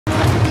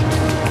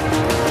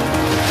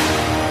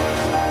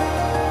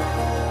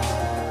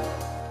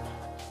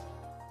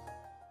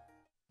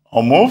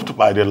Unmoved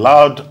by the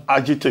loud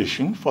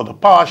agitation for the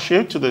power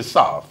shift to the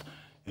south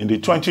in the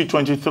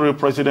 2023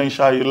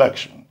 presidential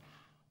election,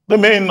 the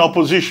main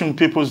opposition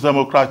People's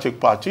Democratic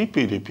Party,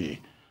 PDP,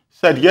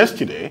 said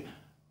yesterday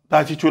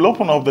that it will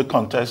open up the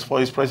contest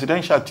for its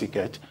presidential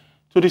ticket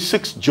to the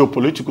 6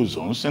 geopolitical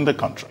zones in the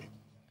country.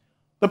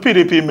 The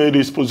PDP made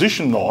its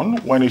position known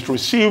when it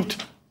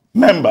received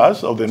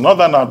members of the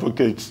Northern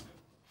Advocates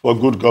for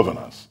Good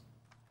Governance,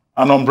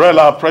 an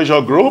umbrella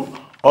pressure group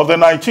of the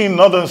 19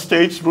 northern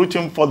states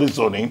rooting for the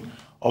zoning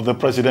of the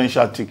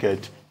presidential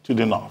ticket to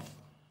the north.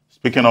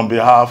 Speaking on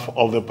behalf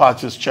of the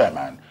party's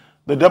chairman,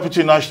 the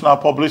Deputy National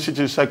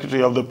Publicity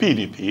Secretary of the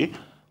PDP,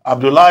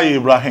 Abdullahi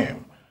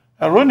Ibrahim,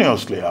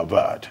 erroneously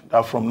averred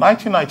that from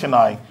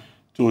 1999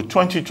 to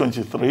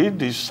 2023,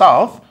 the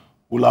South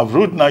will have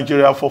ruled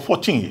Nigeria for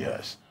 14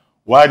 years,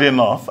 while the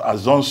North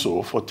has done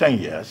so for 10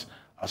 years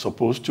as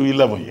opposed to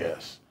 11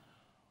 years.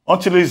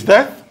 Until his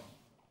death,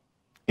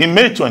 in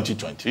May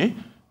 2020,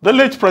 the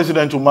late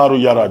President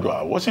Umaru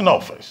Yar'Adua was in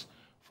office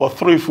for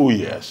 3 full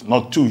years,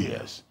 not 2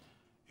 years.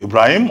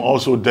 Ibrahim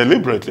also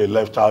deliberately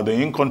left out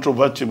the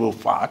incontrovertible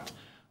fact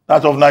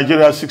that of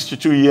Nigeria's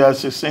 62 years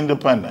since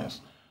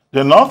independence,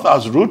 the North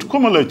has ruled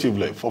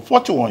cumulatively for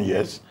 41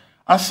 years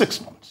and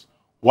 6 months,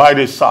 while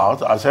the South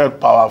has held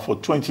power for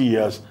 20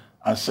 years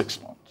and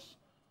 6 months.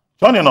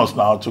 Joining us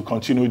now to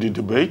continue the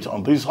debate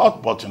on this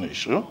hot-button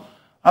issue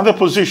and the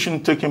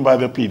position taken by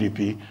the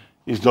PDP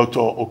is Dr.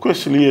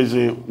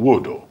 Okwesilieze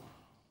Nwodo,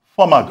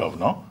 former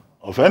governor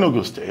of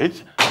Enugu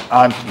State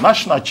and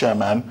national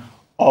chairman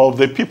of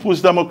the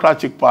People's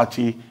Democratic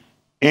Party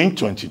in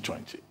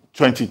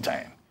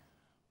 2010.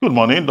 Good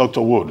morning, Dr.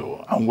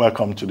 Nwodo, and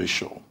welcome to the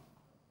show.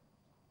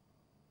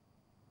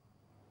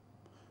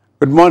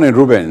 Good morning,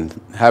 Ruben.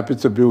 Happy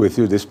to be with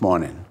you this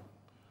morning.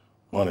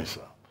 Morning,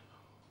 sir.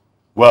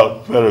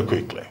 Well, very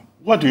quickly,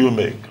 what do you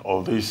make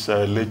of this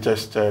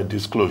latest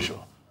disclosure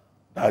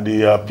that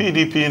the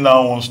PDP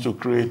now wants to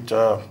create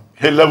a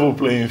level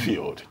playing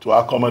field to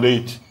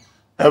accommodate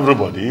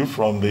everybody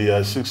from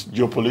the 6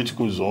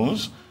 geopolitical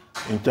zones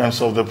in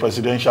terms of the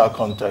presidential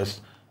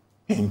contest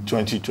in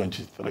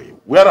 2023?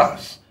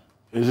 Whereas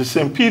it's the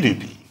same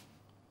PDP,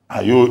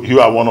 and you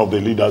are one of the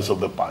leaders of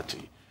the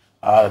party,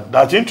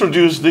 that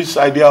introduced this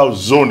idea of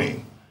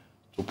zoning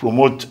to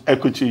promote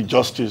equity,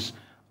 justice,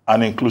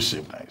 and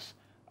inclusiveness.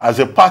 Has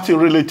a party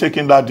really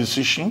taken that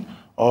decision,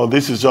 or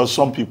this is just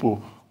some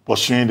people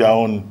pursuing their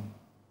own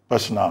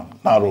personal,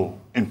 narrow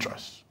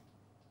interests?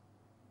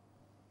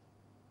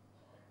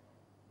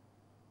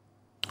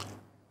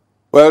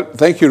 Well,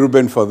 thank you,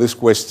 Ruben, for this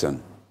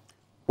question.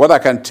 What I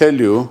can tell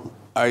you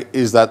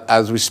is that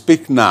as we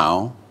speak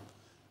now,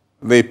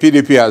 the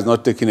PDP has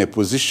not taken a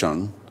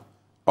position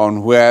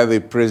on where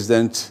the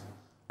president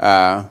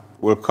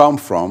will come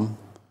from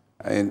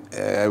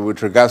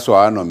with regards to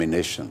our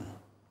nomination.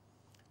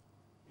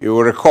 You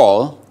will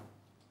recall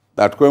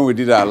that when we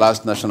did our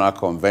last national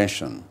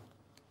convention,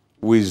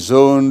 we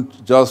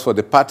zoned just for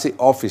the party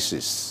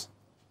offices,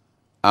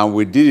 and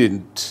we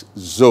didn't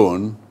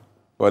zone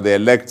for the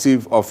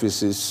elective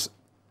offices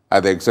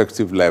at the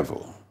executive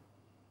level.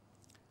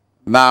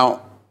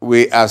 Now,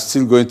 we are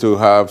still going to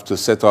have to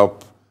set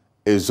up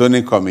a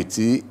zoning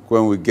committee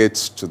when we get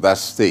to that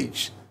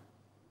stage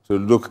to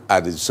look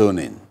at the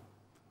zoning.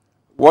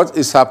 What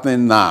is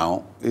happening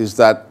now is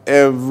that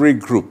every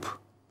group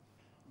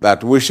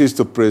that wishes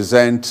to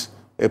present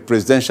a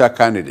presidential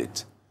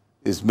candidate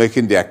is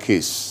making their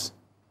case.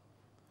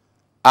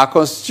 Our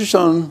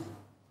Constitution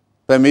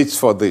permits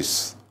for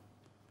this.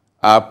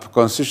 Our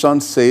Constitution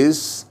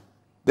says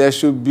there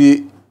should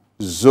be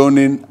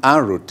zoning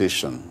and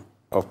rotation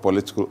of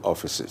political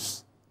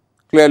offices,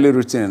 clearly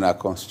written in our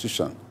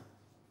Constitution.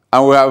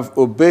 And we have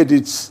obeyed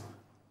it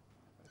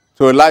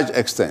to a large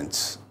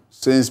extent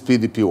since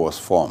PDP was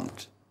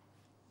formed.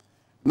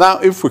 Now,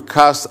 if we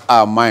cast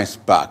our minds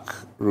back,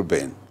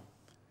 Ruben,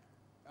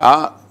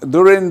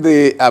 during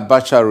the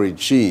Abacha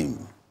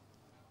regime,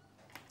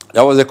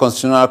 there was a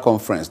constitutional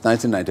conference,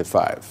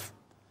 1995.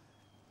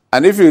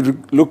 And if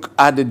you look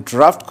at the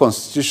draft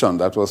constitution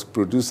that was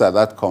produced at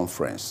that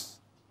conference,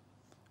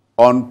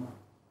 on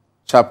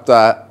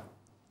chapter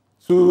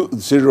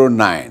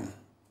 209,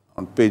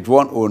 on page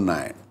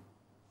 109,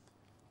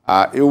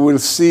 you will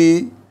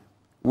see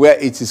where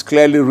it is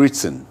clearly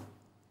written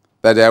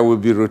that there will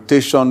be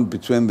rotation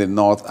between the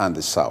North and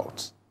the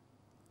South.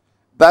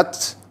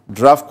 That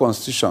draft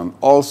constitution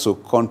also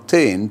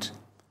contained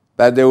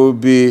that there will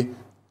be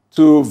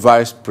 2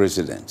 vice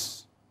presidents.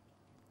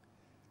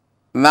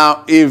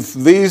 Now, if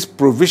these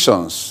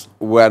provisions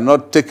were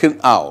not taken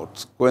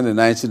out when the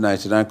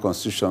 1999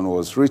 constitution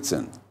was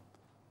written,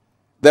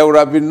 there would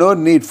have been no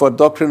need for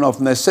doctrine of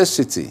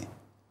necessity,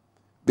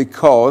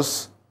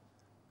 because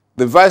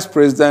the vice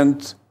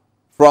president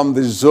from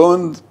the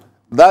zone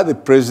that the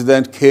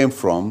president came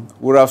from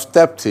would have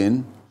stepped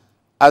in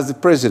as the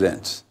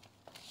president.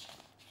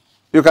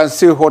 You can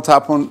see what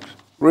happened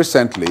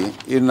recently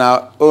in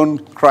our own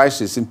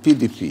crisis in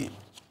PDP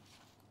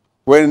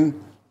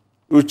when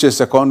Uche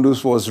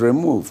Secondus was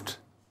removed.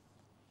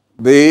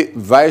 the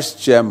vice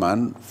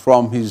chairman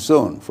from his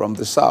zone, from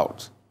the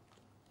south,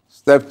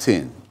 stepped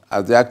in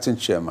as the acting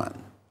chairman.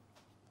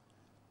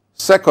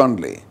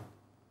 Secondly,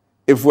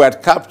 if we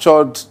had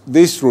captured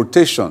this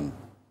rotation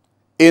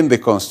in the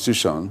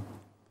Constitution,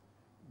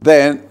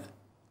 then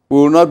we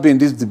will not be in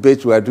this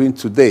debate we are doing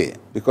today,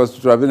 because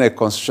it would have been a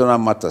constitutional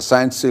matter,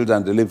 signed, sealed,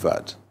 and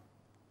delivered.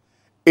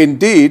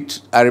 Indeed,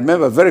 I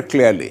remember very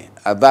clearly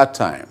at that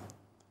time,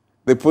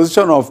 the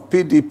position of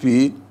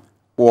PDP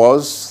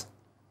was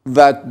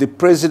that the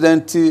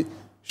presidency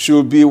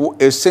should be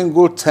a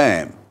single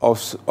term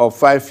of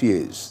 5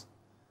 years,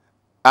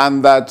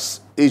 and that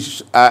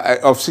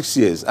of 6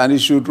 years, and it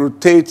should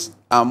rotate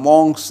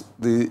amongst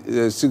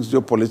the 6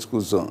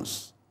 geopolitical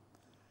zones.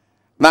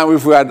 Now,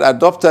 if we had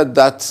adopted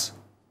that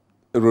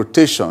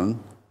rotation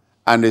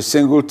and a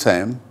single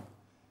term,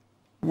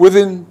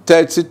 within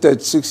 30,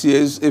 36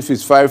 years, if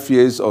it's 5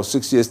 years or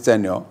 6 years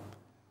tenure,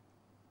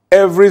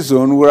 every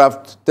zone would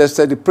have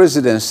tested the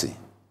presidency.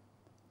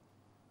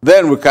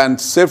 Then we can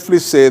safely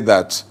say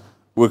that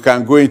we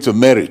can go into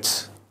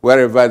merit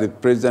wherever the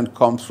president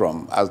comes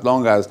from, as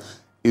long as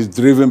it's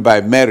driven by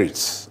merit.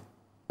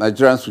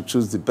 Nigerians will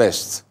choose the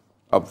best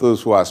of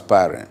those who are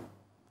aspiring.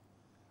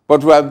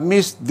 But we have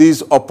missed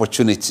these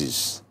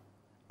opportunities,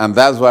 and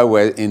that's why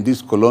we're in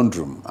this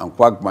conundrum and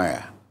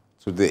quagmire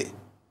today.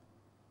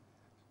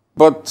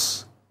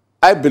 But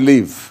I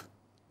believe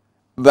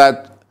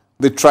that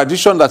the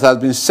tradition that has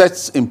been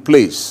set in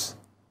place,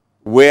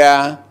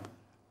 where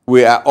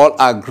we are all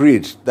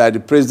agreed that the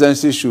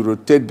presidency should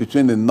rotate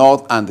between the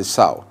North and the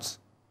South,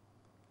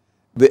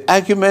 the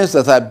arguments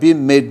that are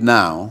being made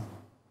now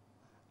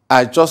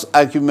are just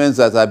arguments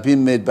that are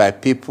being made by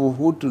people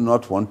who do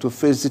not want to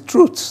face the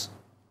truth.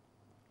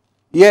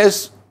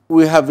 Yes,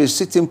 we have a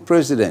sitting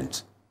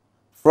president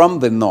from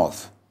the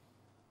North,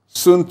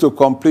 soon to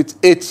complete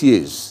 8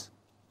 years.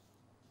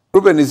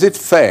 Ruben, is it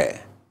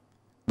fair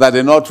that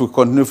the North will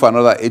continue for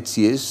another 8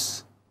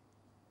 years?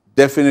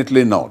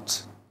 Definitely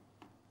not.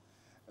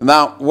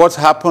 Now, what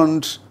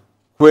happened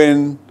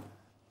when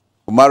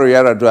Umaru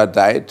Yar'Adua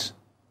died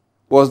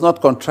was not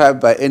contrived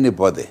by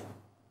anybody.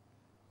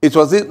 It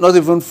was not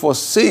even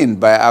foreseen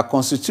by our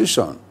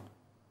Constitution.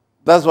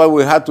 That's why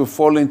we had to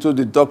fall into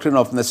the doctrine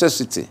of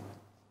necessity.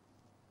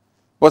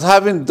 But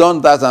having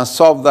done that and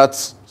solved that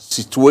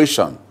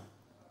situation,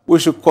 we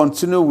should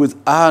continue with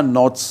our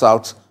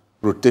North-South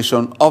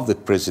rotation of the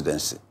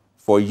presidency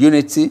for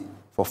unity,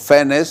 for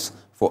fairness,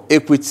 for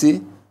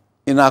equity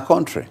in our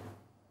country.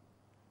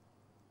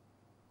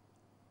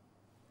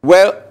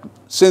 Well,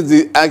 since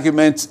the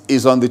argument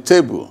is on the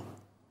table,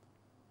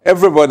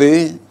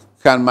 everybody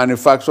can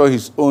manufacture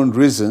his own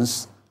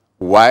reasons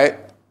why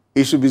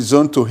it should be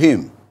zoned to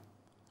him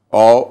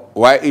or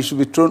why it should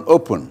be thrown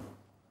open.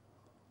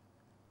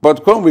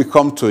 But when we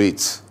come to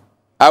it,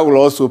 I will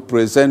also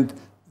present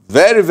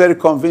very, very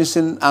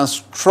convincing and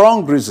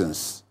strong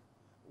reasons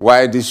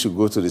why this should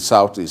go to the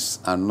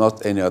Southeast and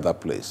not any other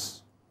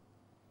place.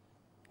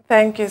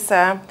 Thank you,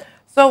 sir.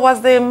 So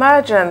was the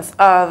emergence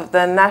of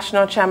the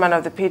national chairman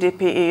of the PDP,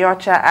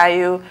 Iyorchia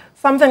Ayu,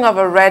 something of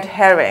a red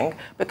herring?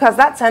 Because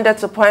that tended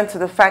to point to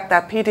the fact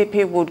that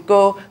PDP would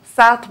go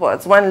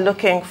southwards when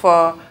looking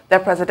for their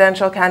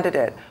presidential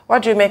candidate.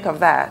 What do you make of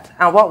that?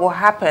 And what will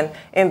happen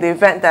in the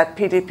event that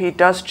PDP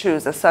does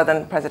choose a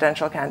southern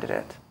presidential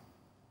candidate?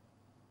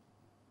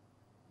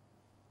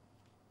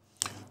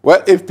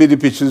 Well, if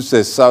PDP chooses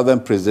a southern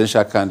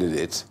presidential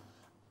candidate,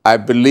 I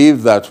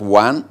believe that,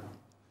 one,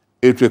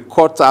 it will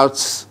cut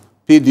out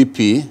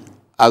PDP,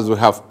 as we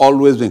have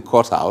always been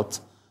cut out,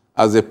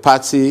 as a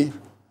party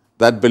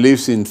that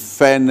believes in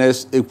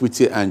fairness,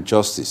 equity, and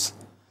justice,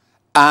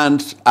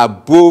 and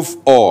above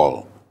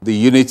all, the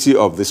unity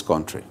of this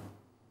country.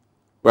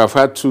 We have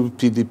had 2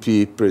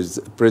 PDP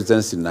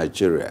presidents in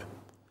Nigeria,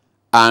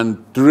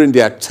 and during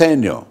their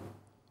tenure,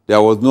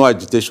 there was no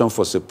agitation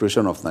for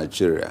separation of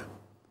Nigeria.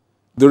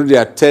 During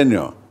their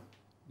tenure,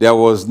 there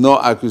was no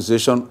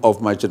accusation of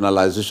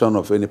marginalization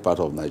of any part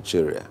of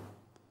Nigeria.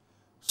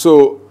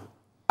 So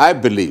I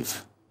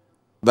believe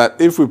that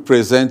if we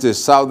present a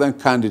southern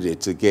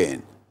candidate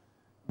again,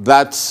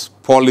 that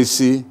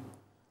policy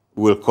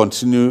will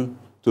continue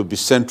to be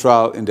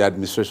central in the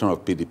administration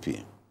of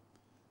PDP.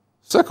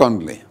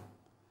 Secondly,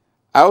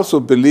 I also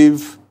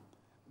believe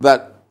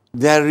that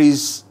there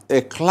is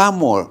a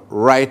clamor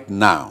right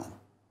now,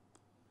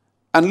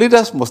 and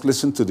leaders must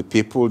listen to the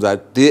people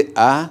that they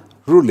are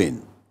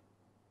ruling.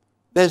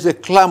 There's a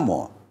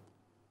clamor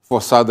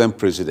for southern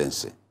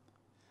presidency.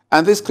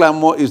 And this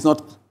clamor is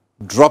not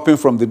dropping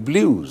from the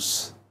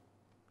blues.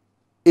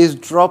 It's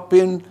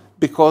dropping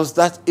because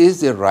that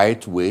is the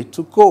right way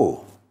to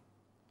go.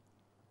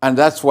 And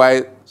that's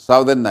why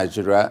southern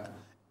Nigeria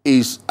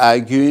is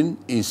arguing,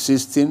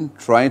 insisting,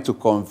 trying to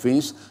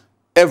convince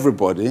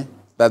everybody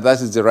that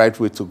that is the right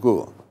way to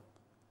go.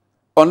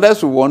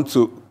 Unless we want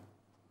to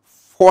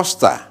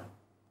foster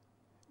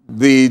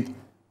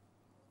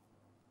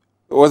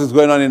what is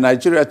going on in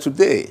Nigeria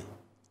today,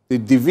 the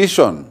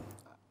division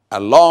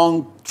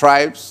along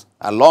tribes,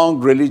 along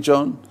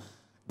religion,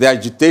 the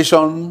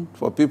agitation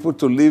for people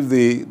to leave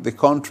the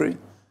country,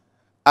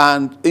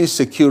 and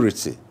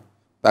insecurity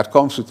that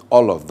comes with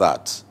all of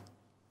that.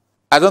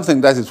 I don't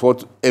think that is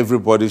what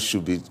everybody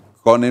should be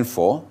gunning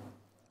for.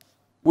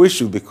 We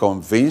should be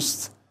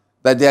convinced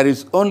that there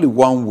is only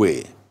one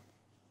way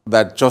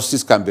that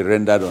justice can be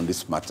rendered on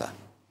this matter.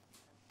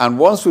 And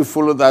once we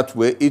follow that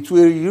way, it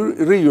will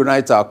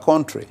reunite our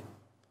country.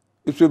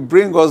 It will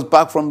bring us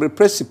back from the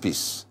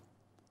precipice.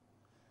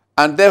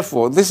 And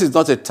therefore, this is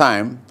not a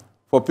time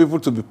for people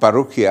to be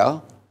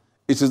parochial.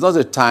 It is not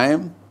a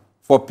time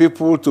for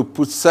people to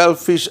put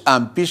selfish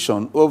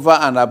ambition over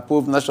and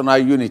above national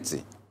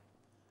unity.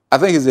 I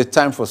think it's a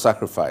time for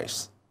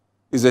sacrifice.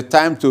 It's a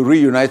time to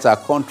reunite our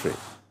country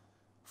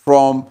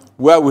from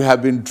where we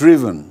have been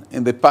driven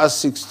in the past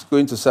 6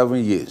 going to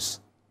 7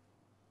 years.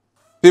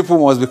 People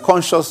must be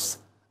conscious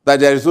that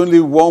there is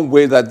only one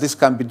way that this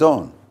can be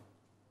done.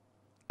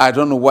 I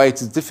don't know why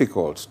it is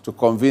difficult to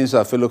convince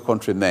our fellow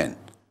countrymen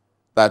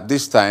that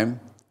this time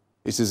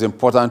it is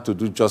important to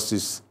do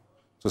justice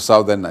to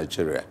southern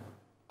Nigeria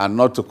and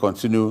not to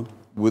continue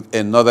with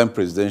a northern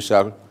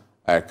presidential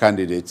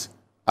candidate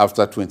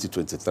after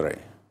 2023.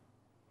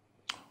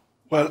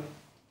 Well,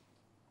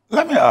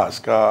 let me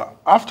ask,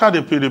 after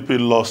the PDP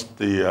lost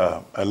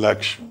the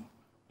election,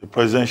 the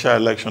presidential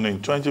election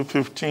in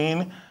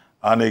 2015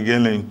 and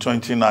again in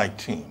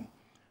 2019,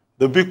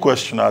 the big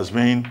question has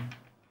been,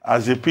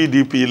 has the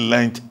PDP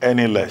learned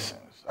any lessons?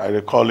 I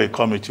recall a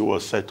committee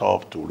was set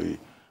up to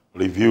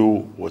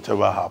review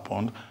whatever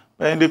happened.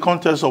 But in the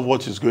context of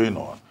what is going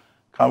on,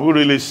 can we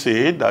really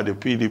say that the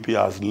PDP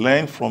has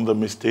learned from the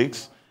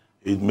mistakes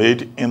it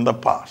made in the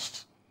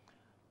past?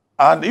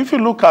 And if you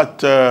look at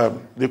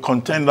the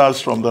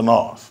contenders from the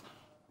north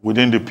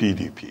within the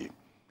PDP,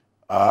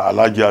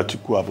 Alhaji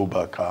Atiku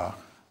Abubakar,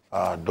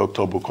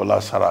 Dr. Bukola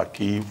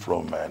Saraki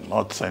from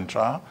North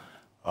Central,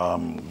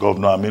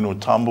 Governor Aminu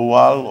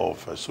Tambuwal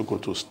of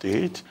Sokoto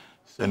State,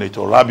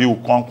 Senator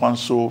Rabiu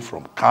Kwankwanso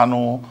from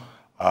Kano,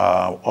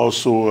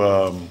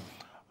 also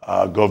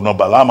Governor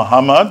Bala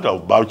Muhammad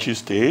of Bauchi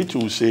State,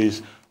 who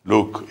says,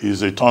 look,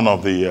 it's a turn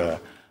of the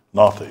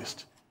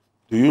Northeast.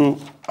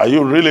 Are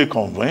you really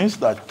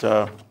convinced that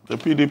the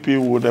PDP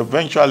would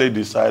eventually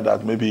decide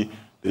that maybe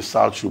the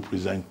South should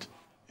present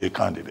a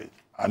candidate?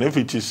 And if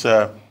it is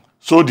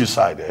so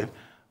decided,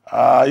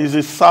 is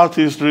the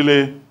Southeast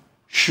really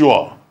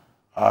sure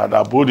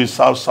that both the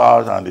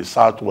South-South and the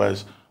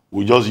Southwest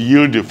will just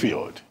yield the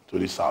field to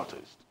the Southeast?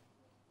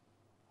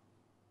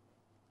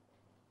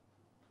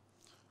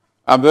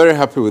 I'm very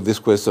happy with this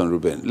question,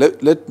 Ruben.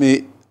 Let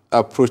me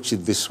approach it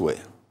this way.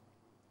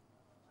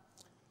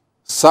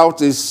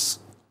 Southeast,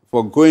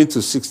 for going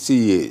to 60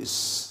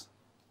 years,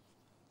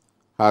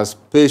 has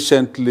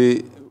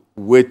patiently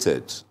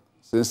waited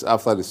since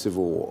after the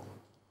Civil War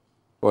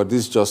for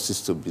this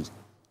justice to be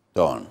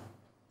done.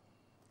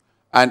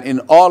 And in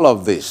all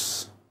of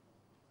this,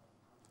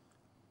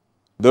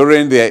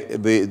 during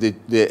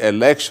the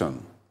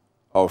election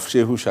of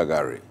Shehu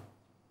Shagari,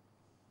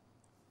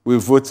 we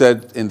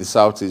voted in the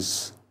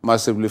Southeast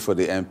massively for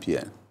the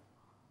MPN.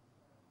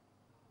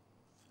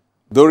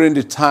 During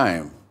the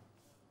time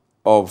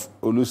of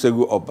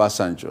Olusegun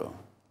Obasanjo,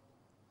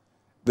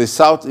 the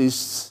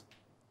Southeast,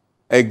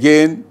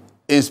 again,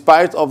 in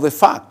spite of the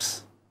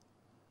fact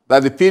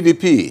that the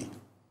PDP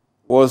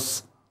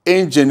was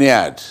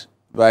engineered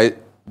by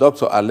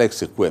Dr.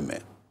 Alex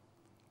Ekweme,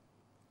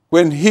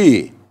 when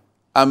he,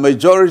 a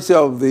majority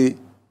of the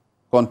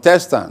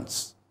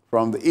contestants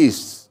from the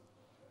East,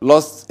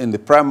 lost in the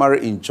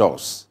primary in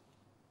Jos,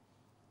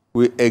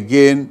 we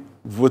again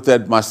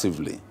voted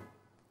massively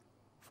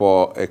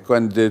for a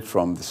candidate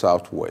from the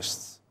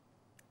Southwest.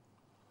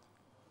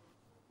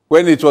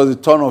 When it was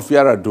the turn of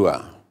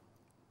Yaradua,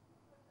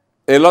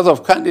 a lot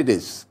of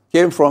candidates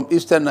came from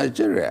Eastern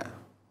Nigeria.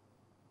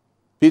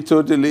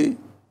 Peter Odili,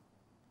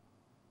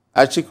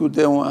 Achiku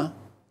Denwa,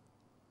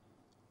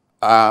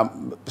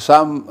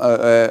 Sam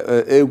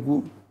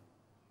Egu,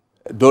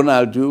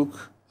 Donald Duke,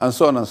 and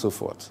so on and so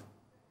forth.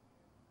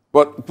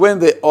 But when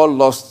they all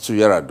lost to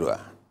Yaradua,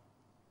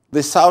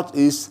 the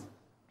Southeast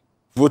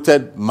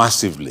voted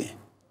massively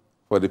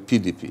for the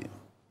PDP.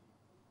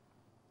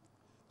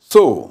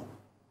 So,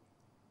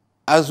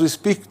 as we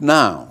speak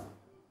now,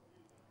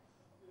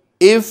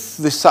 if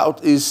the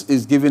Southeast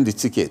is given the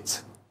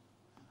ticket,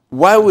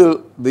 why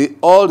will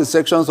all the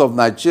sections of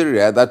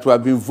Nigeria that we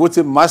have been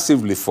voting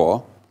massively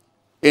for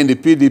in the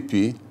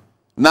PDP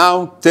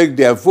now take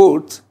their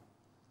vote,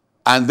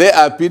 and they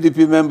are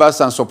PDP members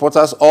and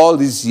supporters all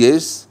these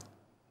years,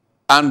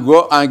 and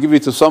go and give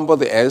it to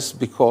somebody else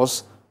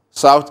because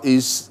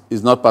Southeast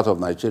is not part of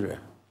Nigeria?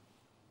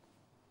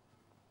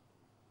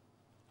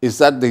 Is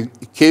that the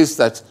case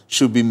that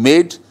should be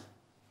made?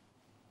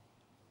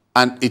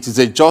 And it is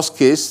a just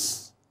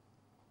case.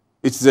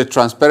 It is a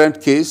transparent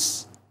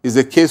case. It's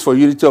a case for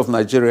unity of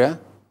Nigeria.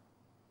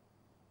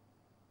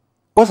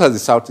 What has the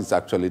Southeast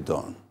actually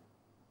done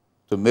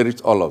to merit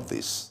all of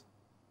this?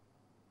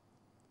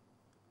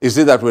 Is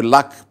it that we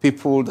lack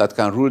people that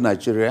can rule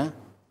Nigeria?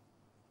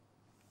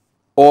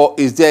 Or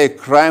is there a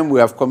crime we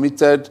have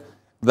committed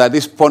that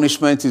this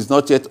punishment is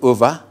not yet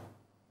over.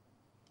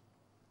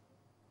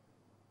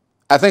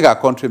 I think our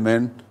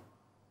countrymen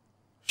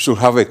should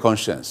have a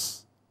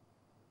conscience.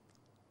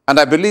 And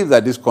I believe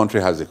that this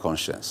country has a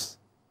conscience.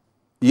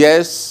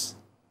 Yes,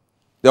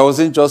 there was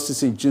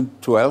injustice in June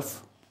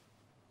 12.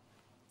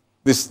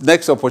 This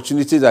next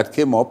opportunity that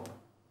came up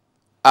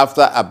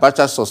after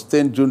Abacha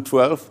sustained June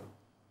 12,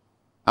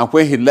 and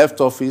when he left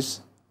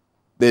office,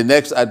 the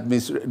next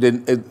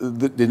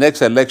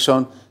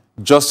election,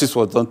 justice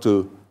was done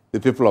to the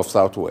people of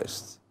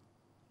Southwest.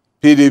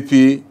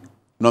 PDP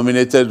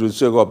nominated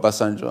Olusegun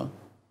Obasanjo,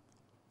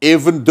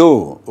 even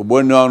though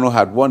Ogbonnionu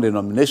had won the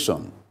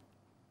nomination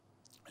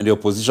in the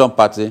opposition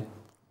party,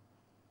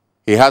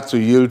 he had to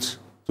yield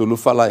to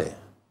Lufalaye.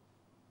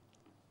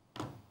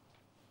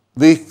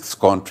 This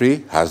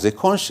country has a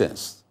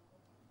conscience.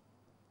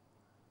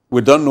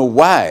 We don't know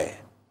why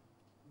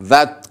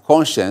that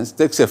conscience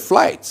takes a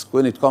flight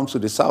when it comes to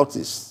the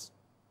Southeast.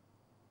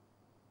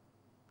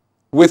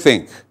 We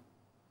think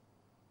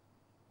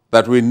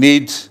that we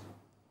need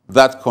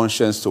that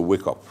conscience to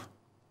wake up.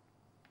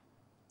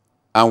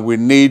 And we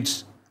need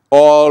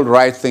all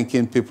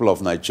right-thinking people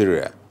of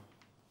Nigeria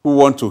who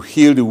want to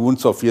heal the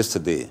wounds of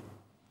yesterday,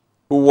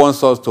 who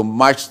wants us to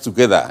march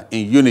together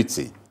in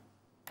unity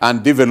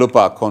and develop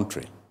our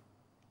country,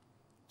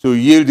 to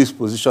yield this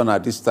position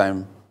at this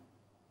time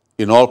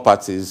in all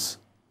parties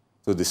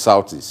to the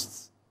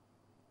Southeast.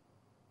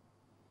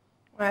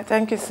 Well,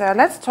 thank you, sir.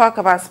 Let's talk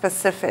about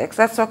specifics.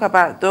 Let's talk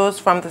about those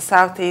from the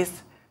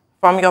Southeast,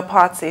 from your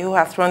party, who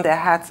have thrown their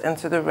hats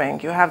into the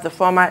ring. You have the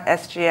former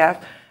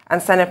SGF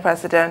and Senate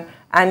President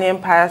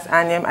Anyim Pius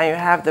Anyim, and you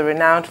have the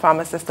renowned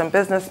pharmacist and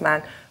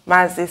businessman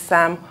Mazi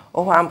Sam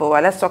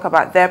Ohuambowa. Let's talk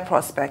about their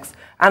prospects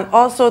and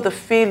also the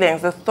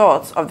feelings, the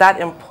thoughts of that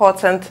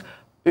important,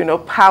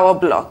 power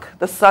bloc,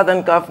 the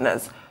Southern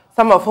governors,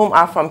 some of whom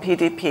are from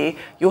PDP.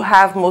 You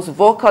have most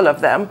vocal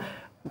of them,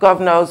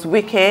 Governors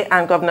Wike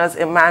and Governors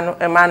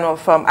Emmanuel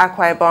from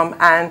Akwa Ibom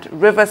and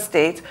River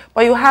State,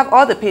 but you have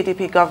all the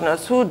PDP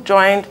governors who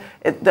joined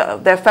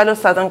their fellow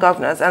Southern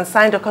governors and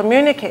signed a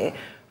communique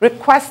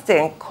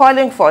requesting,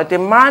 calling for,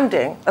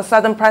 demanding a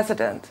Southern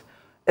president.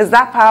 Is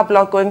that power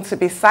bloc going to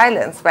be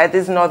silenced by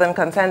these Northern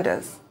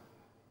contenders?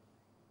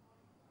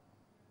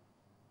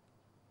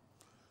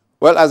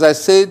 Well, as I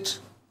said,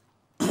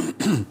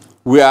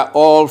 we are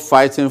all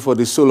fighting for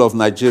the soul of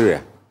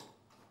Nigeria.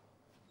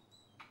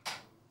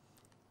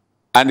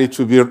 And it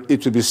will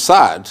be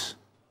sad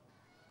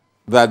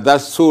that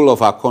that soul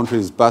of our country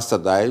is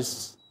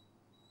bastardized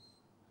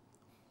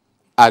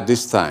at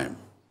this time.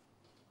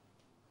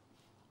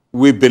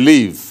 We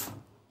believe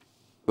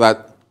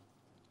that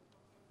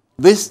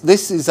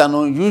this is an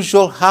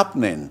unusual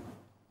happening.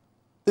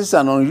 This is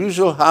an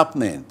unusual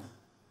happening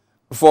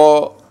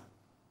for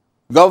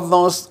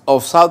governors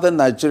of southern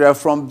Nigeria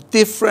from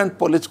different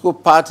political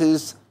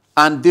parties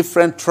and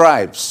different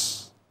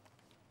tribes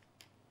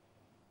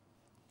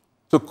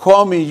to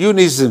come in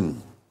unison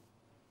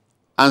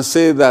and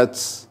say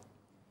that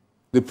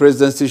the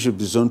presidency should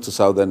be zoned to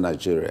southern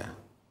Nigeria.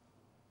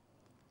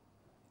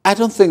 I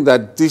don't think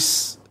that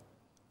this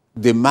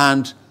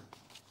demand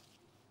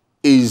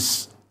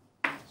is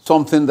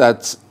something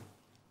that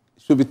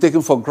should be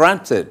taken for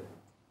granted,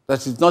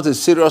 that it's not a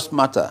serious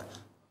matter.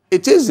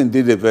 It is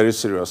indeed a very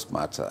serious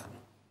matter.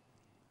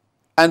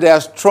 And there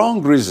are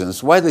strong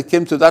reasons why they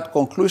came to that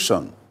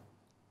conclusion.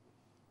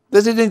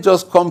 They didn't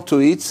just come to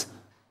it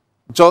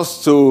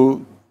just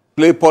to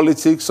play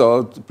politics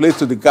or to play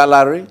to the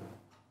gallery.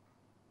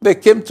 They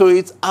came to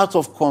it out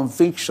of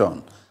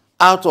conviction,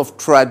 out of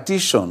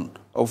tradition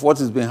of what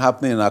has been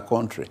happening in our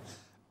country.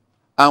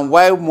 And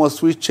why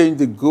must we change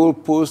the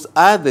goalpost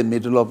at the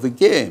middle of the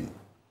game?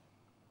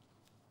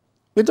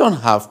 We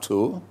don't have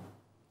to.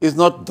 It's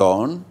not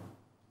done.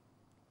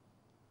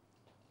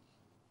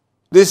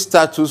 This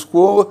status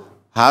quo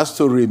has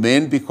to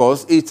remain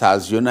because it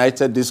has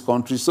united this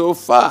country so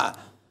far.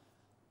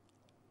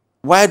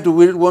 Why do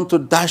we want to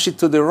dash it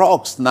to the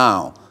rocks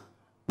now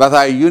that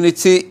our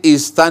unity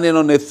is standing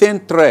on a thin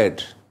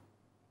thread?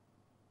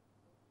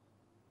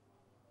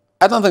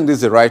 I don't think this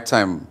is the right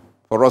time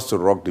for us to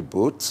rock the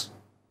boat.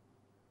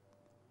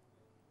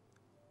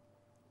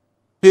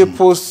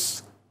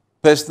 People's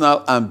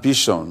personal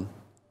ambition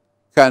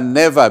can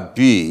never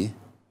be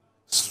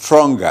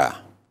stronger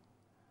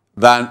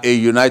than a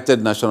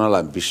united national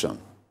ambition.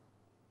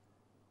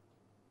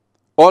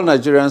 All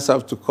Nigerians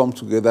have to come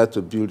together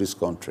to build this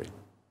country.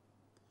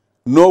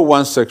 No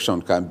one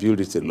section can build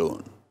it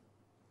alone.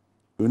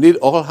 We need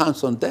all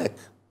hands on deck.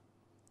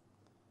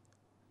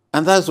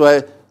 And that's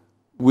why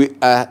we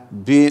are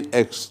being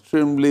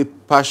extremely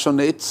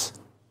passionate,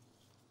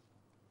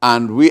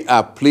 and we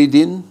are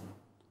pleading.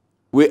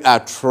 We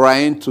are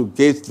trying to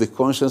get the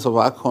conscience of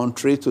our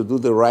country to do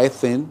the right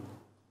thing.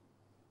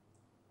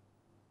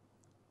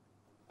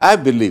 I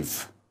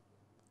believe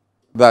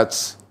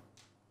that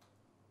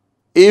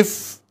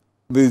if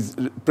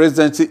the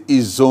presidency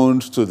is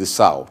zoned to the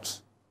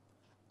South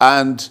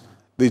and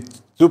the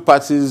two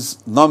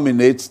parties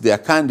nominate their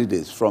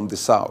candidates from the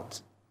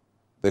South,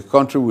 the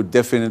country will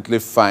definitely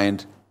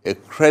find a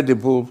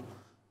credible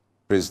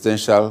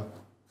presidential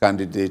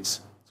candidate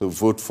to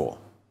vote for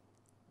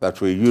that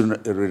will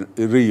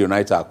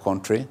reunite our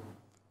country,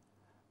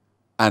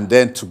 and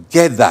then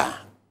together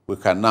we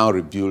can now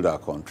rebuild our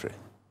country.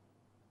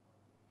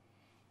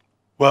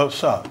 Well,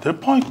 sir, the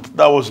point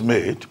that was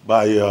made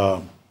by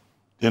the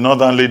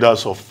Northern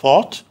Leaders of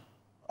Thought,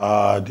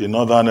 the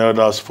Northern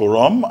Elders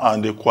Forum,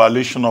 and the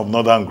Coalition of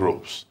Northern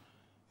Groups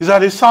is that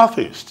the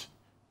Southeast,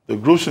 the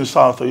groups in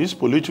Southeast,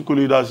 political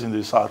leaders in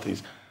the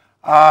Southeast,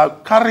 are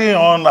carrying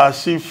on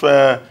as if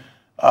the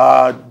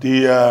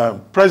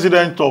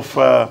president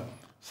of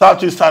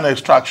Southeastern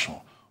extraction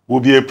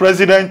will be a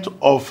president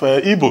of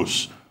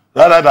Igbos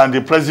rather than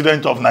the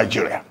president of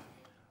Nigeria.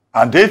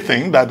 And they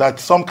think that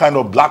that's some kind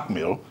of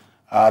blackmail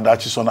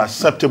that is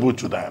unacceptable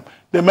to them.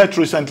 They met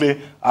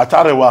recently at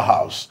Arewa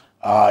House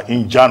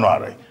in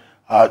January.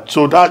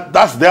 So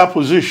that's their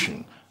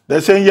position.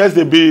 They're saying, yes,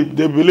 they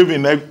believe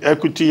in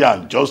equity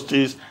and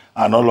justice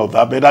and all of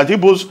that, but that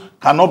Igbos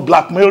cannot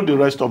blackmail the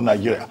rest of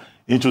Nigeria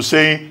into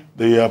saying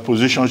the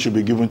position should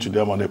be given to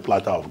them on a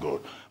platter of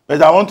gold.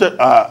 But I wanted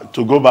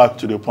to go back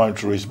to the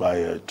point raised by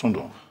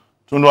Tundu.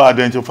 Tundu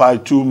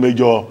identified two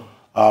major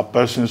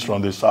persons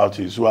from the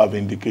Southeast who have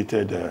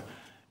indicated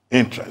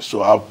interest.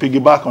 So I'll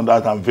piggyback on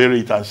that and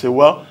vary it and say,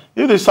 well,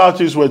 if the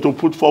Southeast were to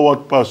put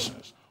forward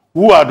persons,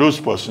 who are those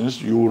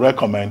persons you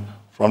recommend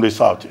from the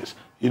Southeast,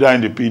 either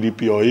in the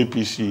PDP or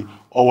APC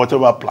or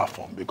whatever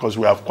platform? Because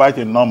we have quite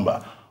a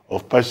number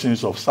of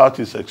persons of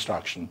Southeast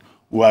extraction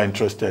who are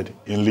interested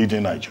in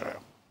leading Nigeria.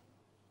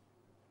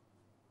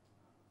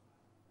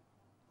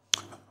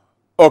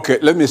 Okay,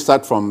 let me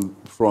start from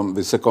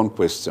the second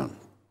question.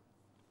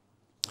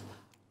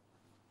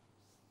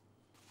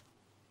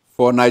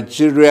 For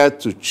Nigeria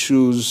to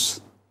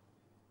choose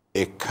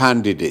a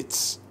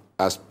candidate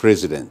as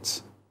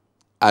president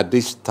at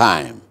this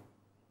time,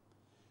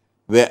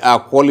 there are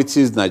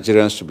qualities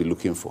Nigerians should be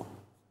looking for.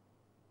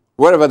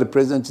 Wherever the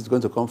president is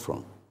going to come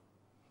from,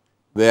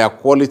 there are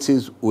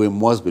qualities we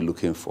must be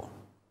looking for.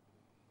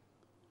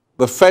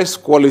 The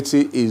first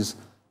quality is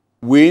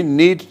we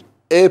need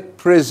a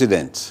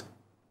president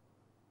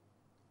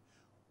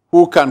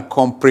who can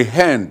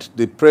comprehend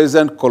the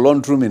present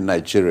conundrum in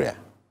Nigeria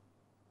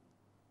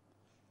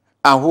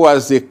and who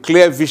has a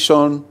clear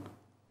vision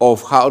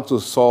of how to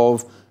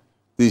solve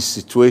the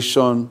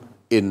situation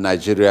in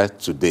Nigeria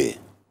today.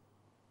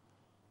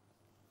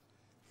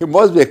 He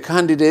must be a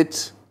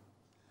candidate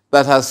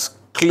that has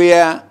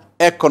clear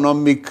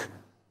economic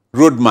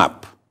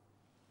roadmap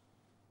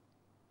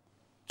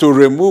to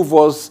remove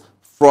us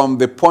from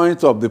the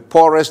point of the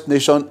poorest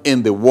nation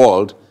in the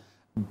world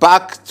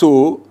back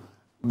to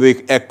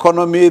the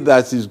economy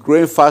that is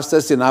growing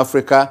fastest in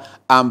Africa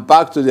and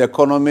back to the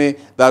economy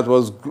that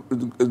was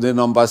the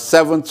number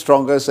 7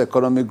 strongest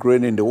economy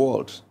growing in the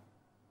world.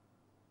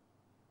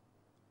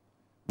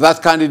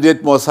 That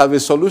candidate must have a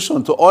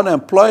solution to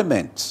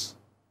unemployment.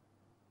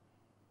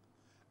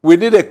 We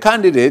need a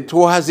candidate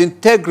who has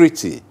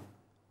integrity.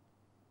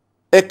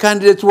 A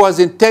candidate who has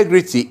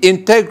integrity.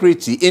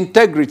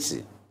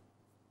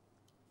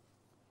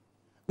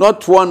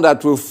 Not one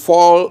that will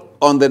fall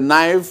on the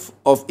knife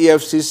of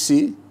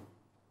EFCC.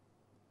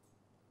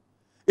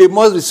 It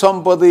must be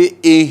somebody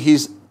in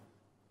his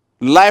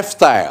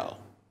lifestyle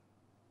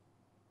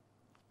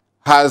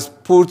has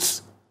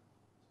put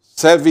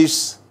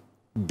service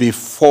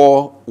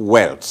before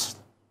wealth.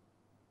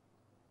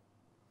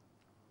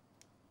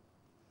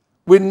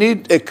 We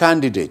need a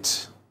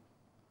candidate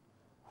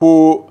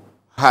who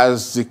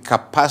has the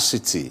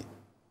capacity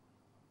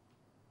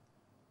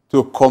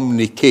to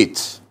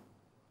communicate.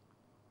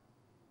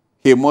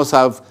 He must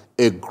have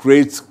a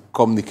great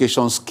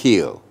communication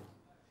skill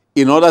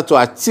in order to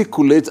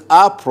articulate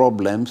our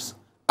problems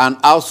and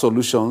our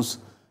solutions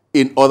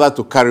in order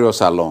to carry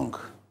us along.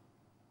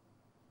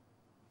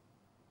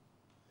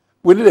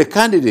 We need a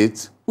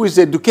candidate who is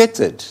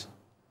educated,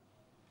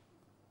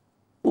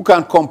 who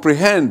can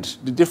comprehend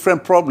the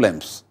different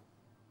problems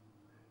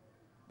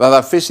that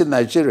are facing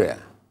Nigeria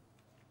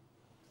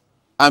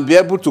and be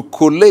able to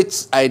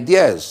collate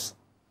ideas,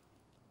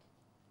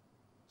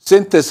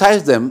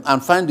 synthesize them,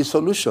 and find the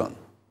solution.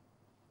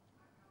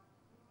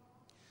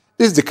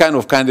 This is the kind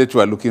of candidate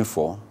we are looking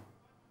for.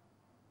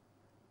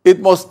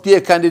 It must be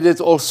a candidate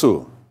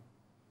also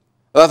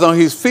that on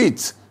his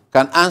feet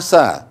can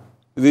answer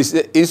this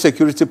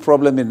insecurity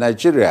problem in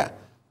Nigeria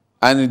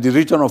and in the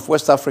region of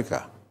West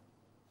Africa.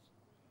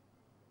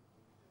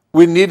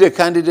 We need a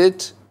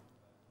candidate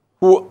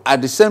who,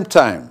 at the same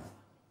time,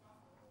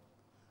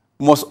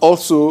 must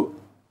also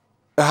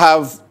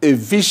have a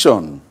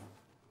vision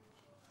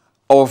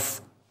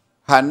of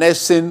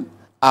harnessing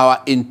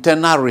our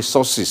internal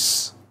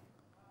resources,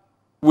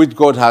 which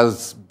God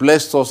has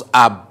blessed us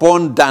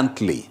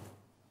abundantly.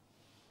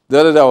 The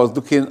other day I was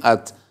looking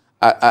at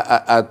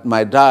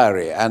my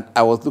diary, and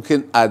I was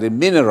looking at the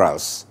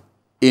minerals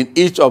in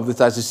each of the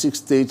 36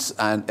 states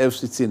and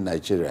FCT in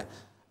Nigeria.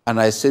 And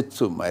I said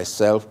to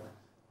myself,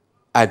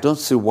 I don't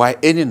see why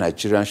any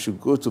Nigerian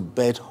should go to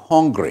bed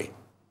hungry.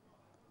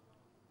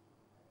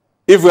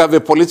 If we have a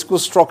political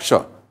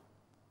structure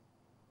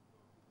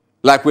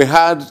like we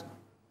had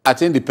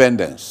at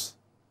independence,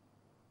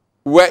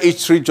 where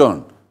each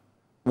region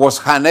was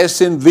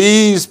harnessing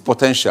these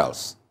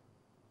potentials,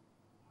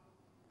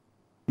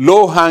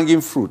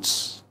 low-hanging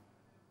fruits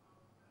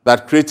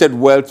that created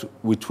wealth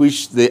with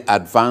which they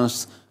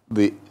advanced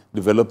the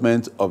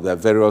development of their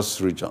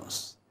various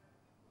regions.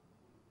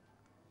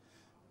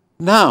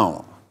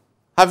 Now,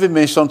 having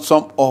mentioned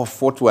some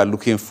of what we are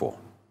looking for,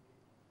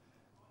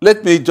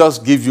 let me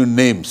just give you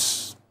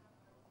names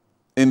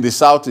in the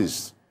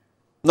Southeast,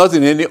 not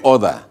in any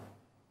other,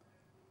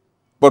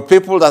 but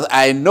people that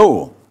I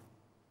know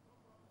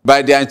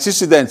by the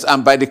antecedents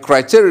and by the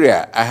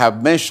criteria I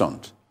have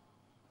mentioned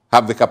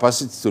have the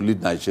capacity to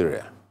lead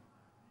Nigeria.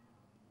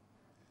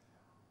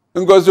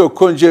 Ngozi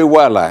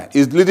Okonjo-Iweala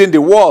is leading the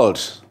world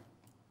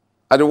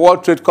at the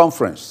World Trade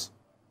Conference.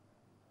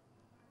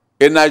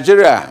 In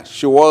Nigeria,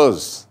 she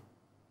was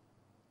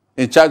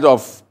in charge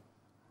of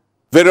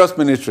various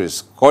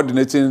ministries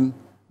coordinating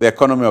the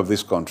economy of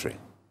this country.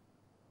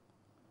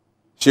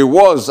 She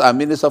was a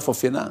minister for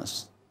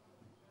finance.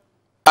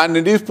 And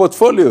in these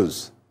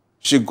portfolios,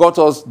 she got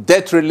us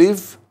debt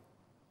relief.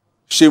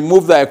 She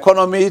moved the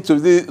economy to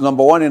be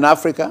 #1 in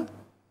Africa.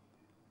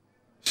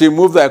 She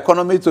moved the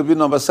economy to be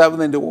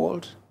 #7 in the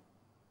world.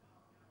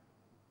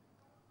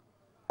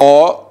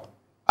 Or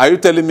are you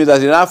telling me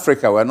that in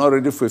Africa we're not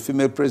ready for a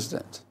female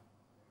president?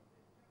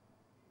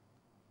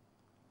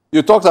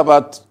 You talked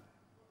about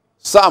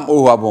Sam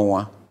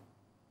Ohuabonwa.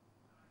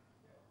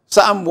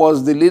 Sam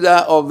was the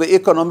leader of the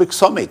Economic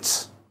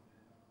Summit.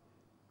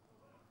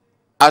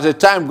 At the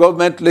time,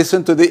 government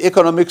listened to the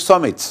Economic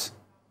Summit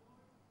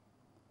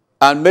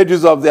and made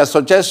use of their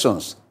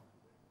suggestions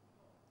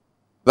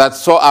that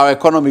saw our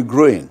economy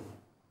growing.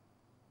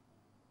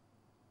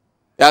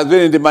 He has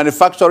been in the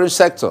manufacturing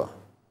sector.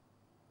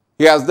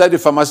 He has led the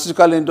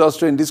pharmaceutical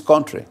industry in this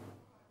country.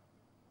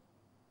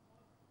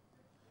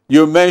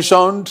 You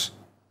mentioned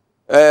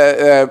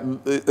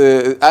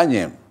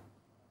Anyem,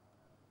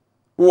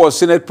 who was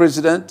Senate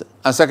President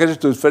and Secretary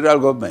to the federal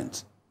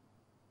government.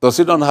 Does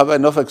he not have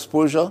enough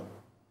exposure?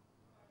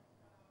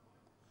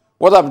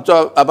 What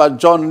about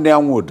John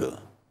Nwodo,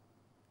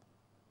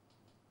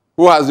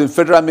 who has been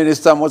federal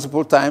minister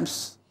multiple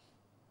times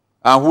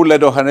and who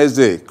led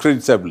Ohaneze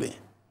creditably?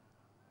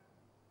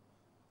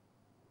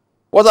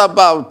 What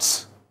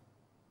about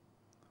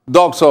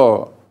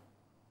Dr.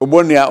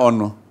 Obonia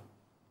Onu?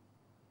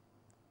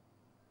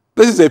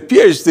 This is a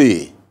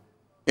PhD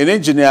in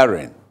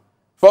engineering,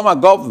 former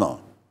governor,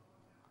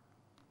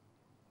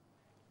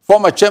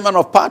 former chairman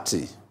of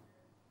party,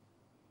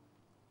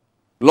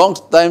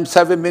 long-time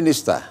serving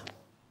minister.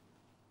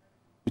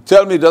 You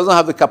tell me he doesn't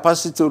have the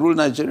capacity to rule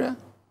Nigeria?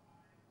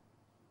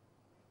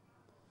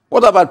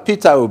 What about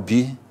Peter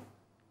Obi?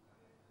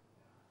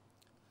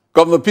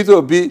 Governor Peter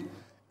Obi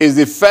is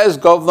the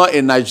first governor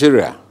in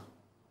Nigeria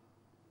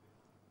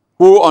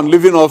who, on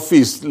leaving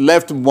office,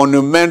 left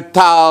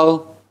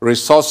monumental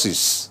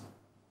resources,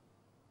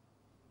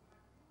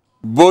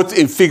 both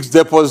in fixed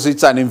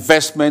deposits and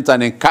investment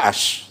and in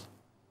cash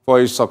for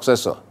his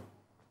successor.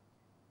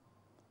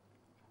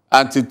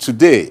 Until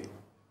today,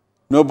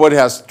 nobody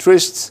has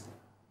traced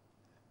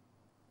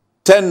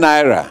 10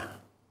 naira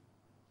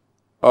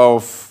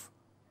of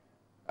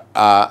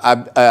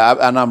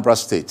Anambra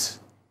State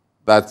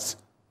that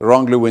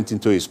wrongly went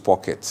into his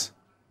pocket.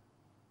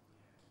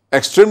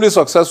 Extremely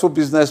successful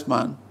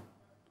businessman,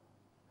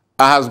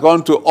 and has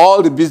gone to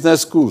all the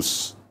business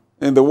schools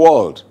in the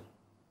world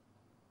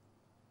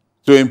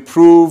to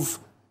improve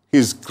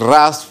his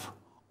grasp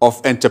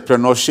of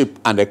entrepreneurship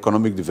and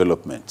economic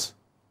development.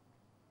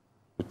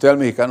 You tell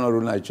me he cannot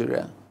rule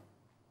Nigeria?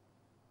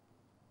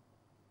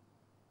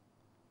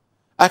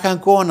 I can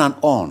go on and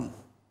on.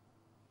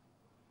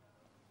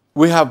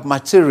 We have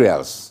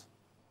materials.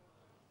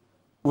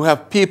 We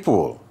have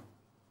people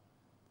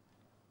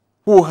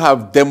who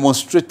have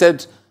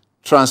demonstrated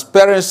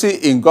transparency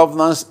in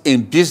governance,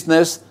 in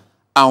business,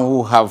 and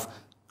who have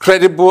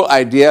credible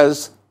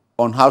ideas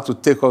on how to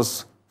take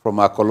us from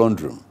our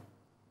conundrum.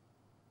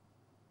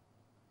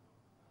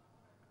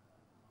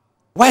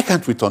 Why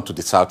can't we turn to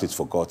the Southeast,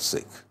 for God's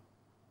sake?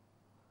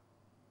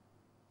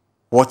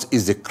 What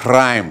is the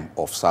crime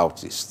of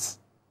Southeast?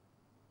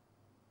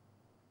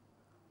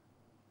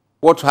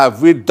 What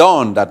have we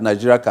done that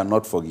Nigeria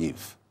cannot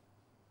forgive?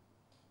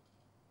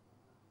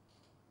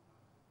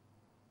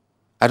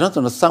 I don't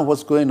understand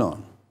what's going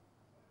on.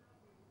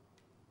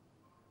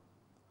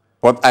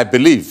 But I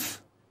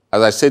believe,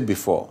 as I said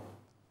before,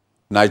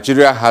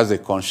 Nigeria has a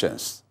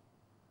conscience.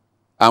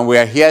 And we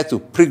are here to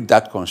prick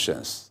that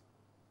conscience,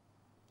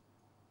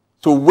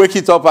 to wake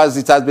it up as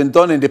it has been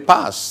done in the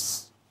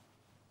past,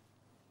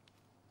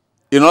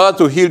 in order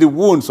to heal the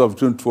wounds of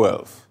June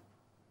 12.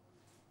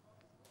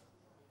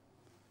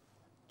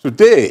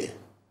 Today,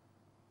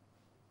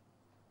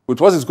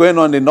 with what is going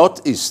on in the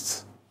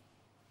Northeast,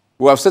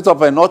 we have set up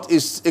a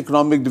Northeast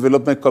Economic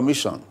Development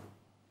Commission.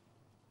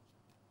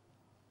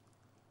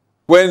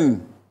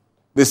 When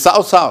the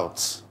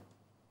South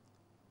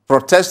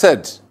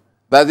protested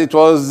that it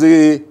was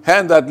the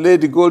hen that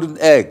laid the golden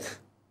egg,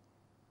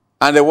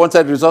 and they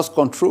wanted resource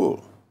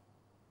control.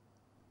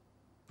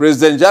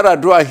 President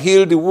Yaradua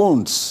healed the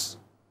wounds.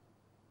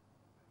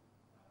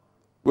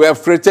 We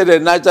have created a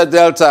Niger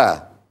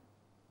Delta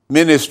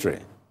ministry.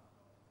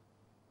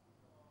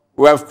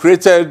 We have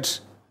created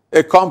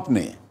a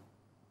company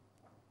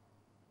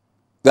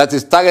that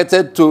is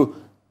targeted to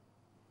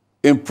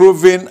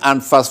improving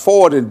and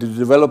fast-forwarding the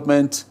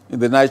development in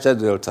the Niger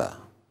Delta.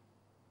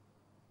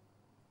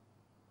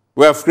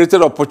 We have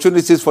created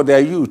opportunities for their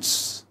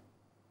youths.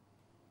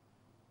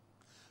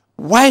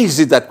 Why is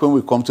it that when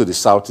we come to the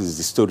Southeast,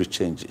 the story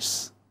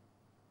changes?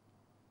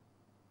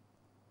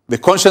 The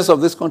conscience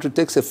of this country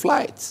takes a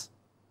flight.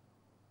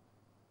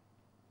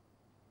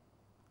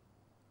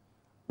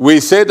 We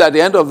said at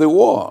the end of the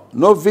war,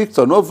 no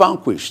victor, no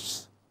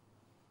vanquished.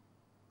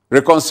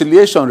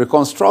 Reconciliation,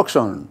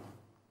 reconstruction,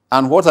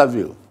 and what have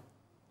you,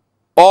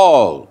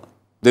 all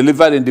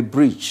delivered in the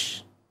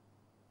breach.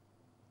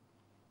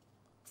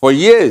 For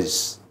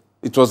years,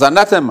 it was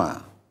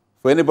anathema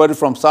for anybody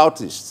from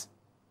Southeast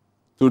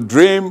to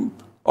dream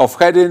of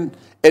heading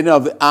any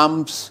of the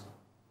arms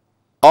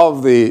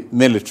of the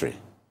military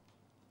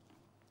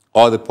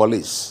or the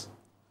police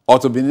or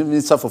to be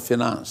Minister for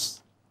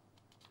Finance.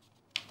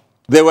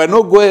 There were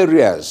no go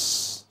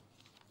areas.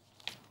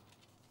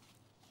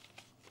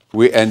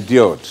 We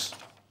endured.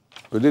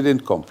 We didn't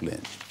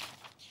complain.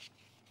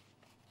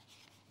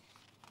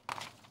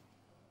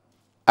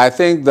 I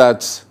think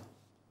that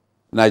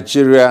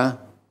Nigeria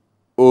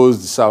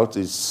owes the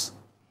Southeast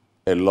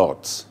a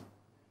lot.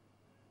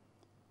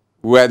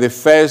 We are the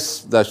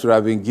first that should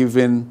have been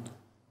given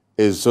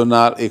a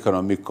zonal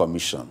economic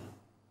commission.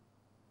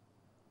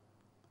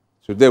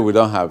 Today we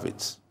don't have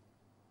it.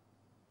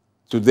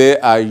 Today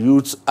our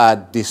youths are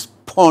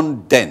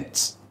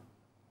despondent.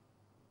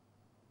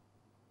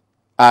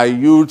 Our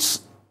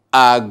youths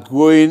are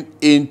going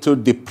into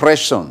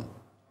depression,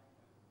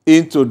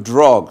 into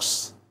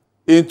drugs,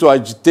 into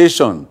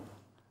agitation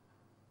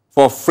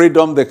for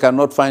freedom they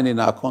cannot find in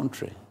our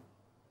country.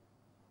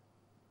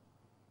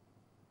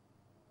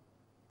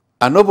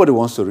 And nobody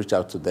wants to reach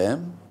out to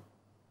them.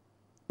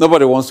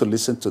 Nobody wants to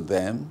listen to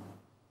them.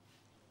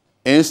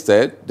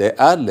 Instead, they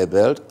are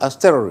labeled as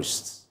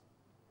terrorists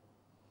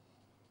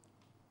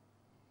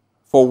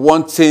for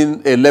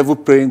wanting a level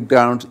playing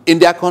ground in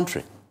their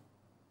country.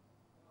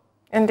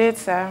 Indeed,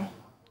 sir.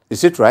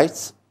 Is it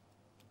right?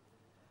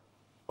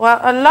 Well,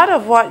 a lot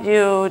of what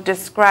you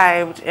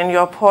described in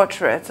your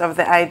portrait of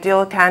the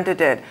ideal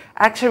candidate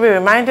actually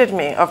reminded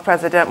me of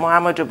President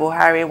Muhammadu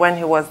Buhari when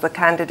he was the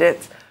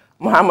candidate.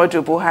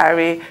 Muhammadu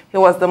Buhari, he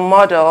was the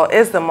model,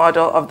 is the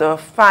model of the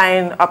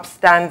fine,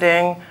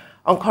 upstanding,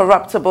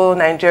 uncorruptible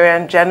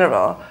Nigerian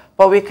general.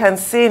 But we can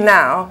see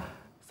now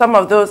some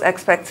of those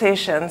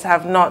expectations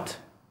have not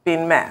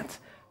been met.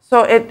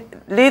 So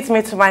it leads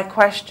me to my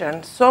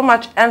question. So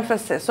much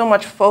emphasis, so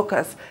much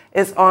focus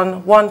is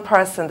on one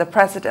person, the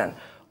president.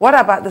 What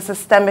about the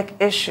systemic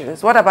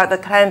issues? What about the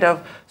kind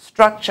of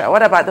structure?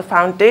 What about the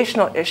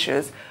foundational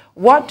issues?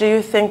 What do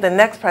you think the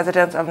next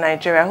president of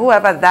Nigeria,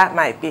 whoever that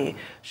might be,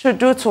 should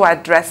do to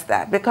address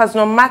that? Because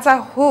no matter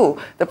who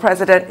the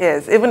president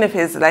is, even if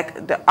he's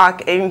like the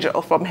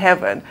archangel from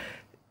heaven,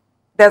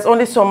 there's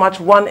only so much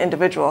one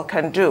individual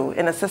can do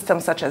in a system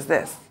such as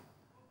this.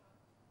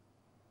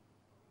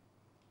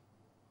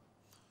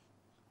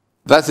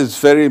 That is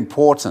very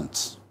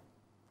important.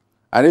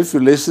 And if you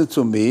listen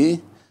to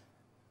me,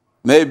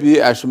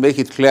 maybe I should make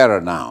it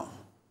clearer now.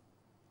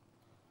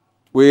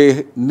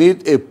 We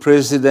need a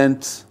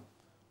president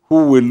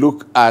who will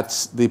look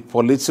at the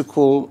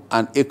political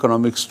and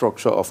economic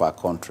structure of our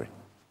country.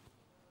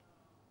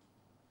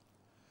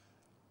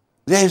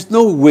 There is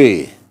no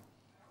way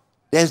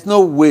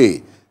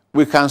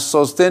we can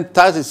sustain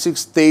 36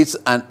 states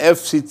and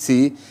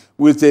FCT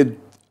with a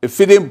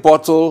feeding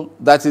bottle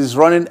that is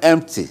running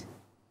empty.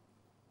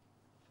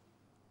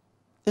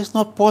 It's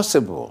not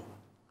possible.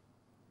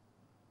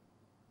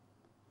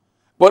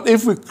 But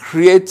if we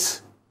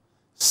create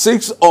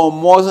 6 or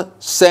more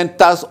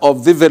centers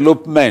of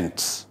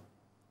development,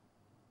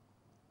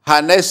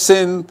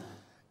 harnessing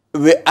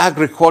the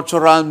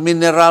agricultural,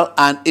 mineral,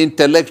 and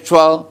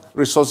intellectual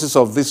resources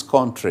of this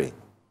country,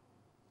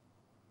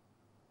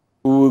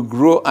 we will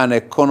grow an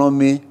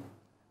economy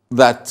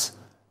that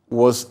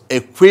was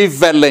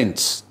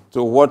equivalent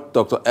to what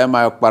Dr.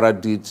 M.I.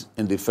 Okpara did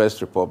in the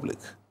First Republic.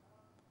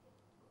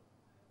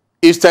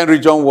 Eastern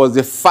region was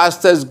the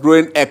fastest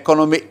growing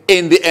economy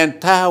in the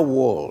entire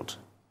world.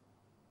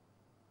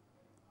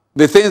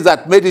 The things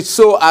that made it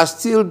so are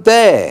still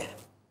there.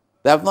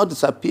 They have not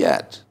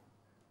disappeared.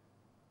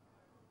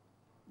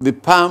 The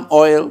palm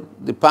oil,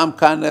 the palm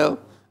kernel,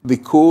 the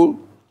coal,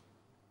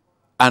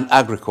 and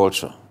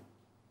agriculture.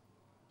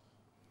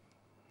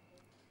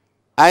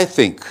 I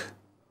think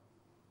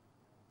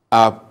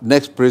our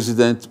next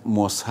president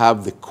must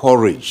have the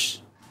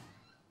courage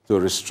to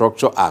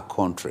restructure our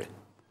country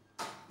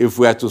if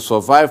we are to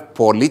survive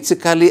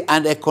politically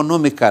and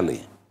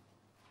economically.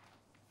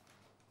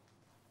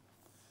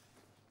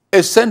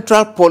 A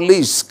central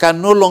police can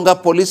no longer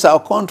police our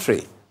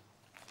country.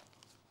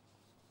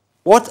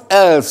 What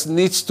else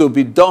needs to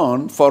be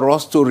done for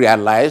us to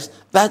realize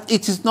that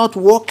it is not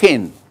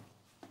working?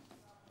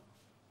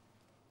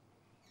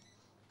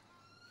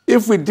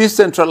 If we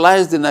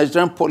decentralize the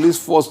Nigerian police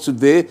force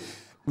today,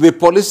 the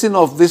policing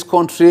of this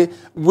country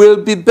will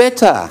be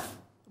better,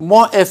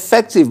 more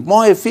effective,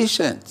 more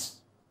efficient.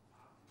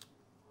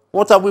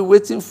 What are we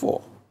waiting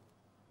for?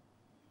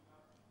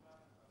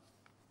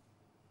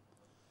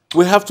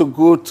 We have to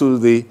go to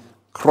the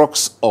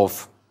crux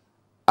of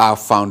our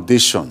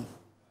foundation.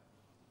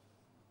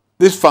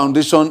 This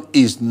foundation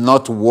is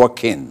not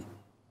working.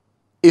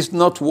 It's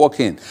not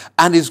working.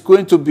 And it's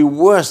going to be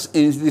worse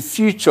in the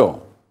future.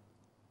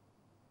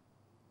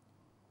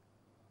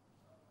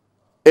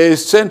 A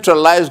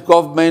centralized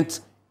government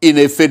in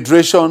a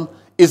federation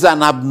is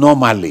an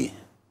abnormality.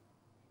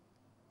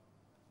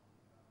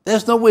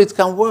 There's no way it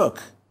can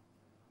work.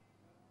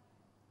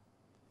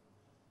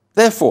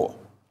 Therefore,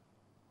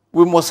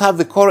 we must have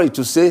the courage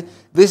to say,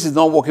 this is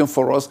not working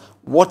for us.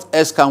 What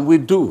else can we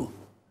do?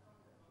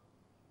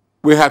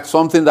 We had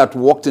something that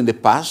worked in the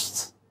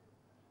past.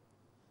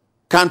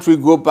 Can't we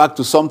go back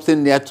to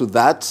something near to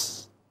that?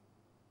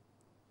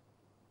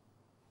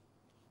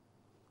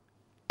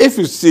 If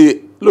you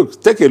see, look,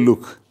 take a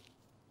look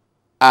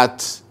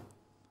at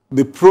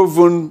the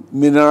proven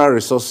mineral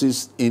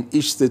resources in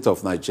each state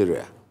of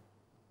Nigeria.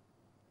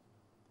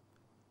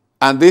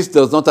 And this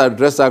does not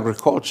address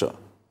agriculture.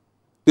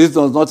 This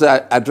does not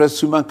address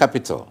human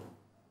capital.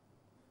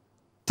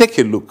 Take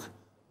a look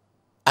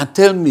and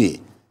tell me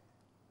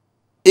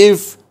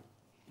if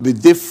the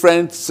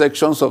different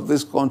sections of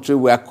this country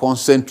were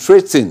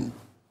concentrating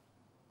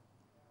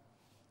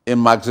in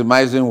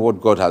maximizing what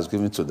God has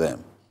given to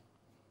them.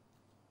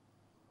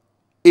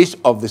 Each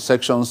of the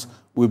sections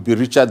will be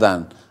richer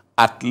than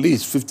at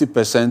least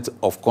 50%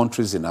 of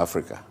countries in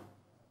Africa.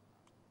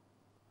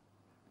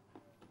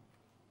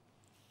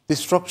 The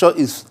structure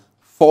is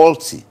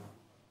faulty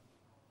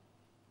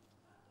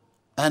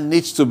and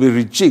needs to be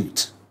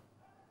rejigged.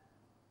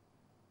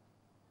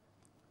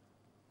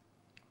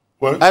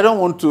 Well, I don't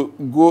want to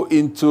go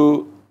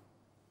into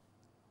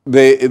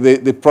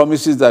the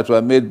promises that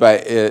were made by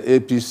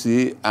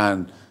APC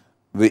and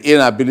the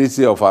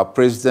inability of our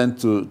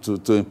president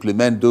to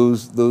implement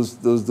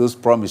those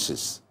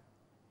promises.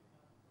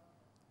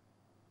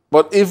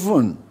 But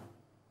even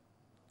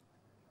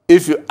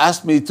if you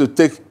ask me to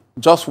take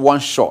just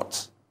one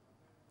shot,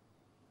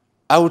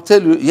 I will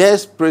tell you,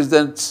 yes,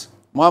 President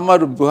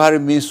Muhammadu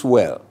Buhari means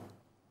well.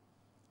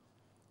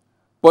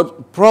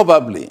 But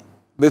probably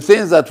the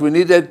things that we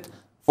needed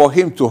for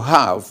him to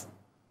have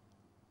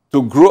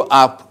to grow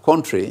up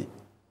country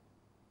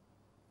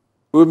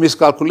were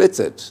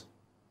miscalculated.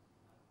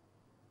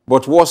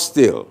 But worse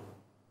still,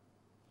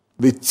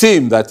 the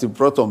team that he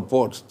brought on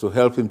board to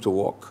help him to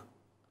work.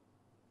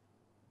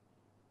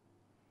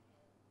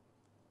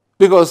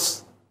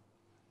 Because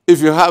if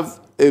you have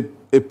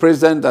a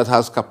president that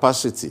has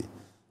capacity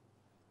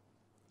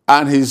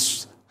and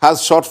has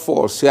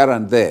shortfalls here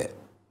and there,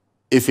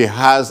 if he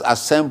has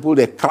assembled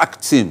a crack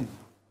team,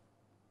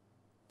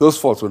 those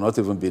faults will not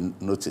even be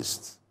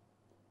noticed.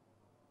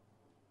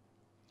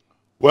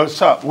 Well,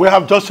 sir, we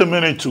have just a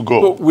minute to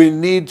go. So we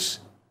need...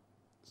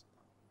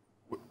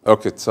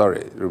 Okay,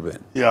 sorry,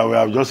 Ruben. Yeah, we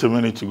have just a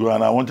minute to go,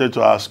 and I wanted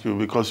to ask you,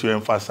 because you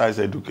emphasize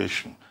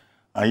education.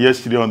 And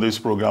yesterday on this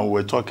program, we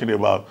were talking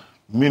about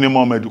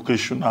minimum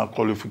educational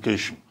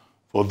qualification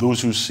for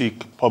those who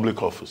seek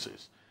public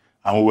offices.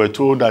 And we were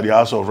told that the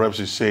House of Reps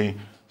is saying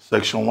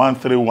Section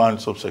 131,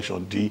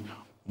 subsection D,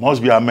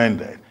 must be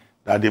amended,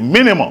 that the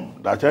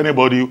minimum that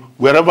anybody,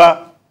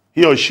 wherever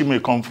he or she may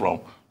come from,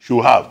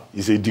 should have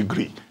is a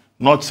degree,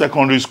 not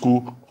secondary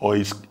school or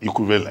its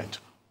equivalent.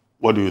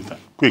 What do you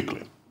think?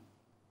 Quickly.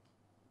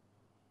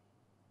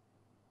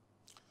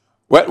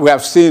 Well, we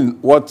have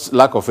seen what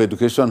lack of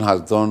education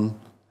has done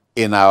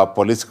in our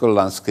political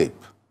landscape.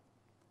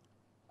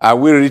 Are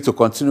we ready to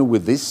continue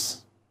with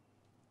this?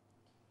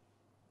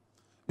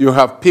 You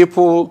have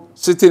people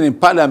sitting in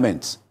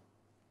parliament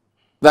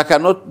that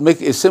cannot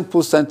make a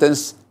simple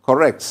sentence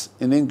correct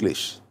in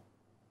English.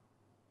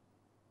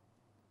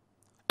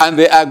 And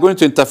they are going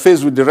to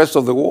interface with the rest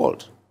of the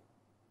world.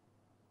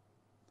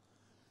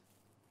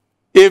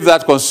 If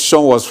that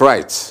constitution was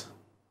right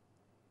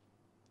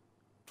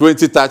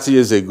 20, 30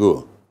 years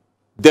ago,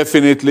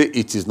 definitely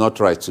it is not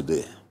right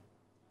today.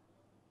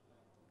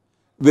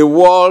 The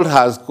world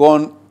has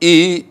gone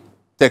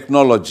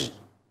e-technology.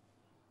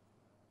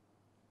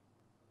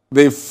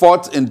 The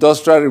fourth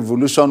industrial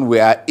revolution we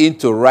are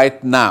into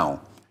right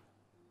now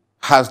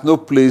has no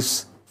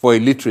place for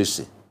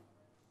illiteracy.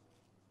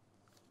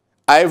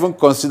 I even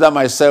consider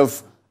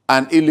myself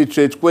an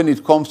illiterate when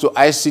it comes to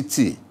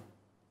ICT,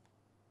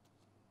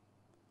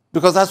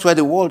 because that's where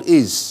the world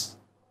is.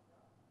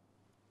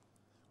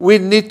 We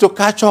need to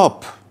catch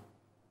up.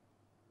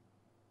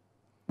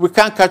 We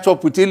can't catch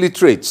up with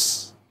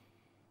illiterates.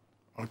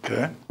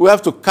 Okay. We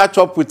have to catch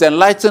up with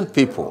enlightened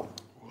people.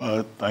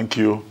 Well, thank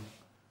you.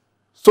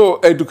 So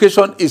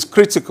education is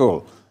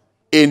critical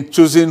in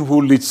choosing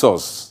who leads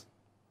us.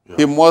 Yeah.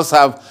 He must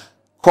have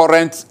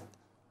current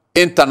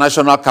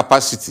international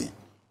capacity.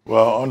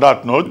 Well, on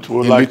that note,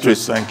 we'd like to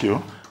thank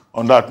you.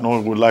 On that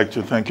note, we'd like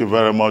to thank you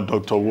very much,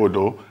 Dr.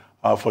 Nwodo,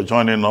 for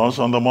joining us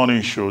on the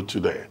morning show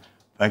today.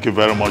 Thank you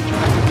very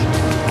much.